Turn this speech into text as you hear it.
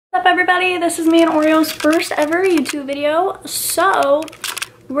up, everybody? This is me and Oreo's first ever YouTube video. So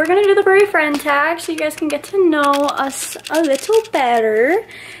we're gonna do the furry friend tag so you guys can get to know us a little better.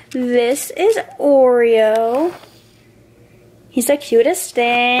 This is Oreo. He's the cutest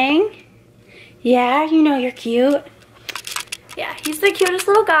thing. Yeah, you know you're cute. Yeah, he's the cutest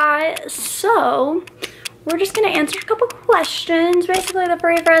little guy. So we're just gonna answer a couple questions, basically the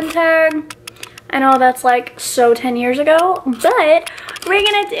furry friend tag. I know that's like so 10 years ago, but we're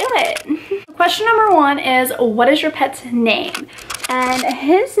gonna do it. Question number 1 is, what is your pet's name? And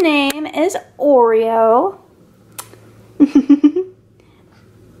his name is Oreo.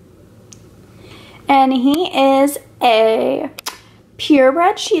 And he is a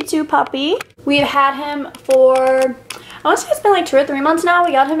purebred Shih Tzu puppy. We've had him for, I want to say it's been like 2 or 3 months now.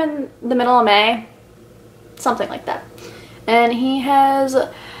 We got him in the middle of May, something like that. And he has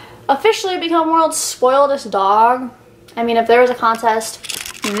officially become world's spoiledest dog. I mean, if there was a contest,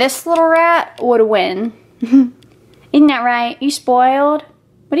 this little rat would win. Isn't that right? You spoiled?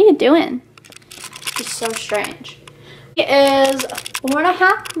 What are you doing? He's so strange. He is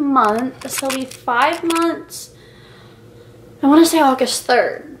 4.5 months, so he'll be 5 months. I want to say August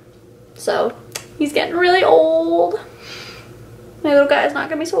 3rd. So he's getting really old. My little guy is not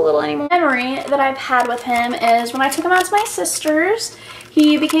gonna be so little anymore. The memory that I've had with him is when I took him out to my sister's.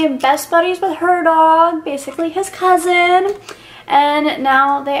 He became best buddies with her dog, basically his cousin, and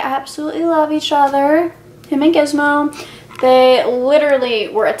now they absolutely love each other. Him and Gizmo, they literally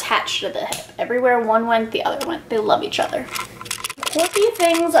were attached to the hip. Everywhere one went, the other went. They love each other. Quirky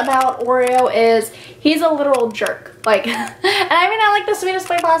things about Oreo is he's a literal jerk. Like, and I mean that like the sweetest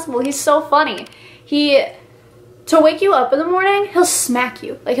way possible. He's so funny. To wake you up in the morning, he'll smack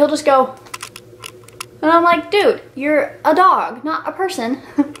you. Like, he'll just go, and I'm like, dude, you're a dog, not a person.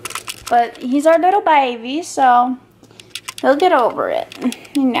 But he's our little baby, so he'll get over it.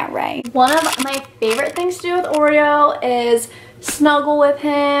 Isn't that right? One of my favorite things to do with Oreo is snuggle with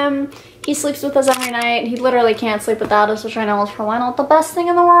him. He sleeps with us every night. He literally can't sleep without us, which I know is probably not the best thing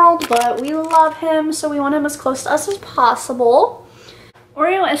in the world, but we love him, so we want him as close to us as possible.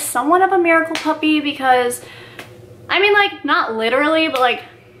 Oreo is somewhat of a miracle puppy because, I mean, like, not literally, but like,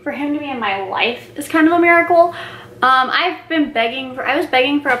 for him to be in my life is kind of a miracle. I was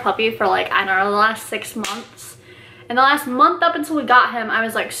begging for a puppy for like, I don't know, the last 6 months. And the last month up until we got him, I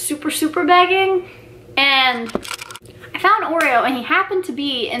was like super begging. And I found Oreo, and he happened to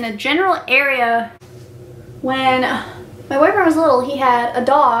be in a general area when my boyfriend was little. He had a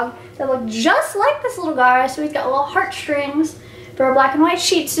dog that looked just like this little guy. So he's got little heartstrings for black and white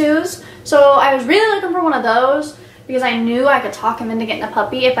Shih Tzus. So I was really looking for one of those, because I knew I could talk him into getting a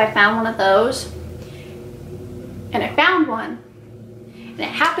puppy if I found one of those. And I found one. And it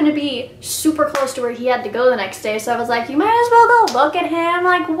happened to be super close to where he had to go the next day. So I was like, you might as well go look at him.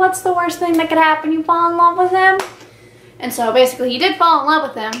 Like, what's the worst thing that could happen? You fall in love with him? And so basically he did fall in love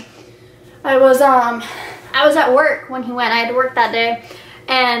with him. I was at work when he went. I had to work that day.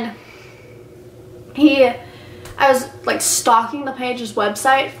 And I was like stalking the page's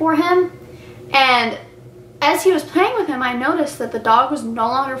website for him. And as he was playing with him, I noticed that the dog was no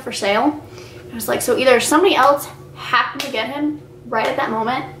longer for sale. I was like, so either somebody else happened to get him right at that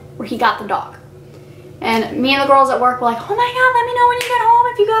moment where he got the dog. And me and the girls at work were like, oh my God, let me know when you get home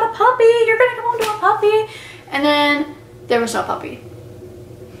if you got a puppy. You're gonna come home to a puppy. And then there was no puppy.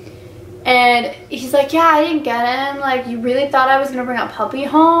 And he's like, yeah, I didn't get him. Like, you really thought I was gonna bring a puppy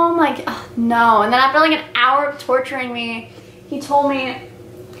home? Like, no. And then after like an hour of torturing me, he told me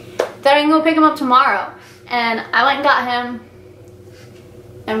that I can go pick him up tomorrow. And I went and got him,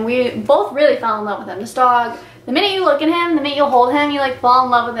 and we both really fell in love with him. This dog, the minute you look at him, the minute you hold him, you like fall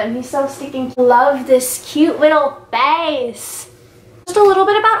in love with him. He's so stinking cute. Love this cute little face. Just a little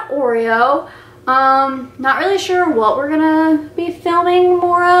bit about Oreo. Not really sure what we're gonna be filming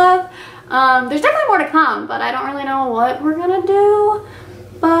more of. There's definitely more to come, but I don't really know what we're gonna do.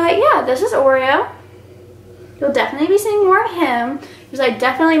 But yeah, this is Oreo. You'll definitely be seeing more of him, because I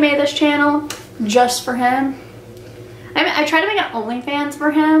definitely made this channel just for him. I tried to make an Onlyfans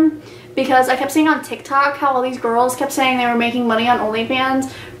for him because I kept seeing on TikTok how all these girls kept saying they were making money on Onlyfans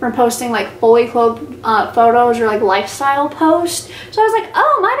from posting like fully clothed photos or like lifestyle posts. So I was like,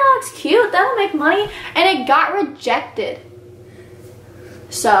 oh, my dog's cute, that'll make money. And it got rejected.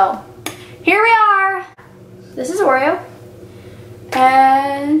 So here we are. This is Oreo.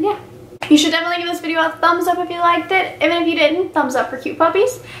 And yeah. You should definitely give this video a thumbs up if you liked it. Even if you didn't, thumbs up for cute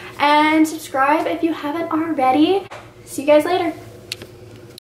puppies. And subscribe if you haven't already. See you guys later.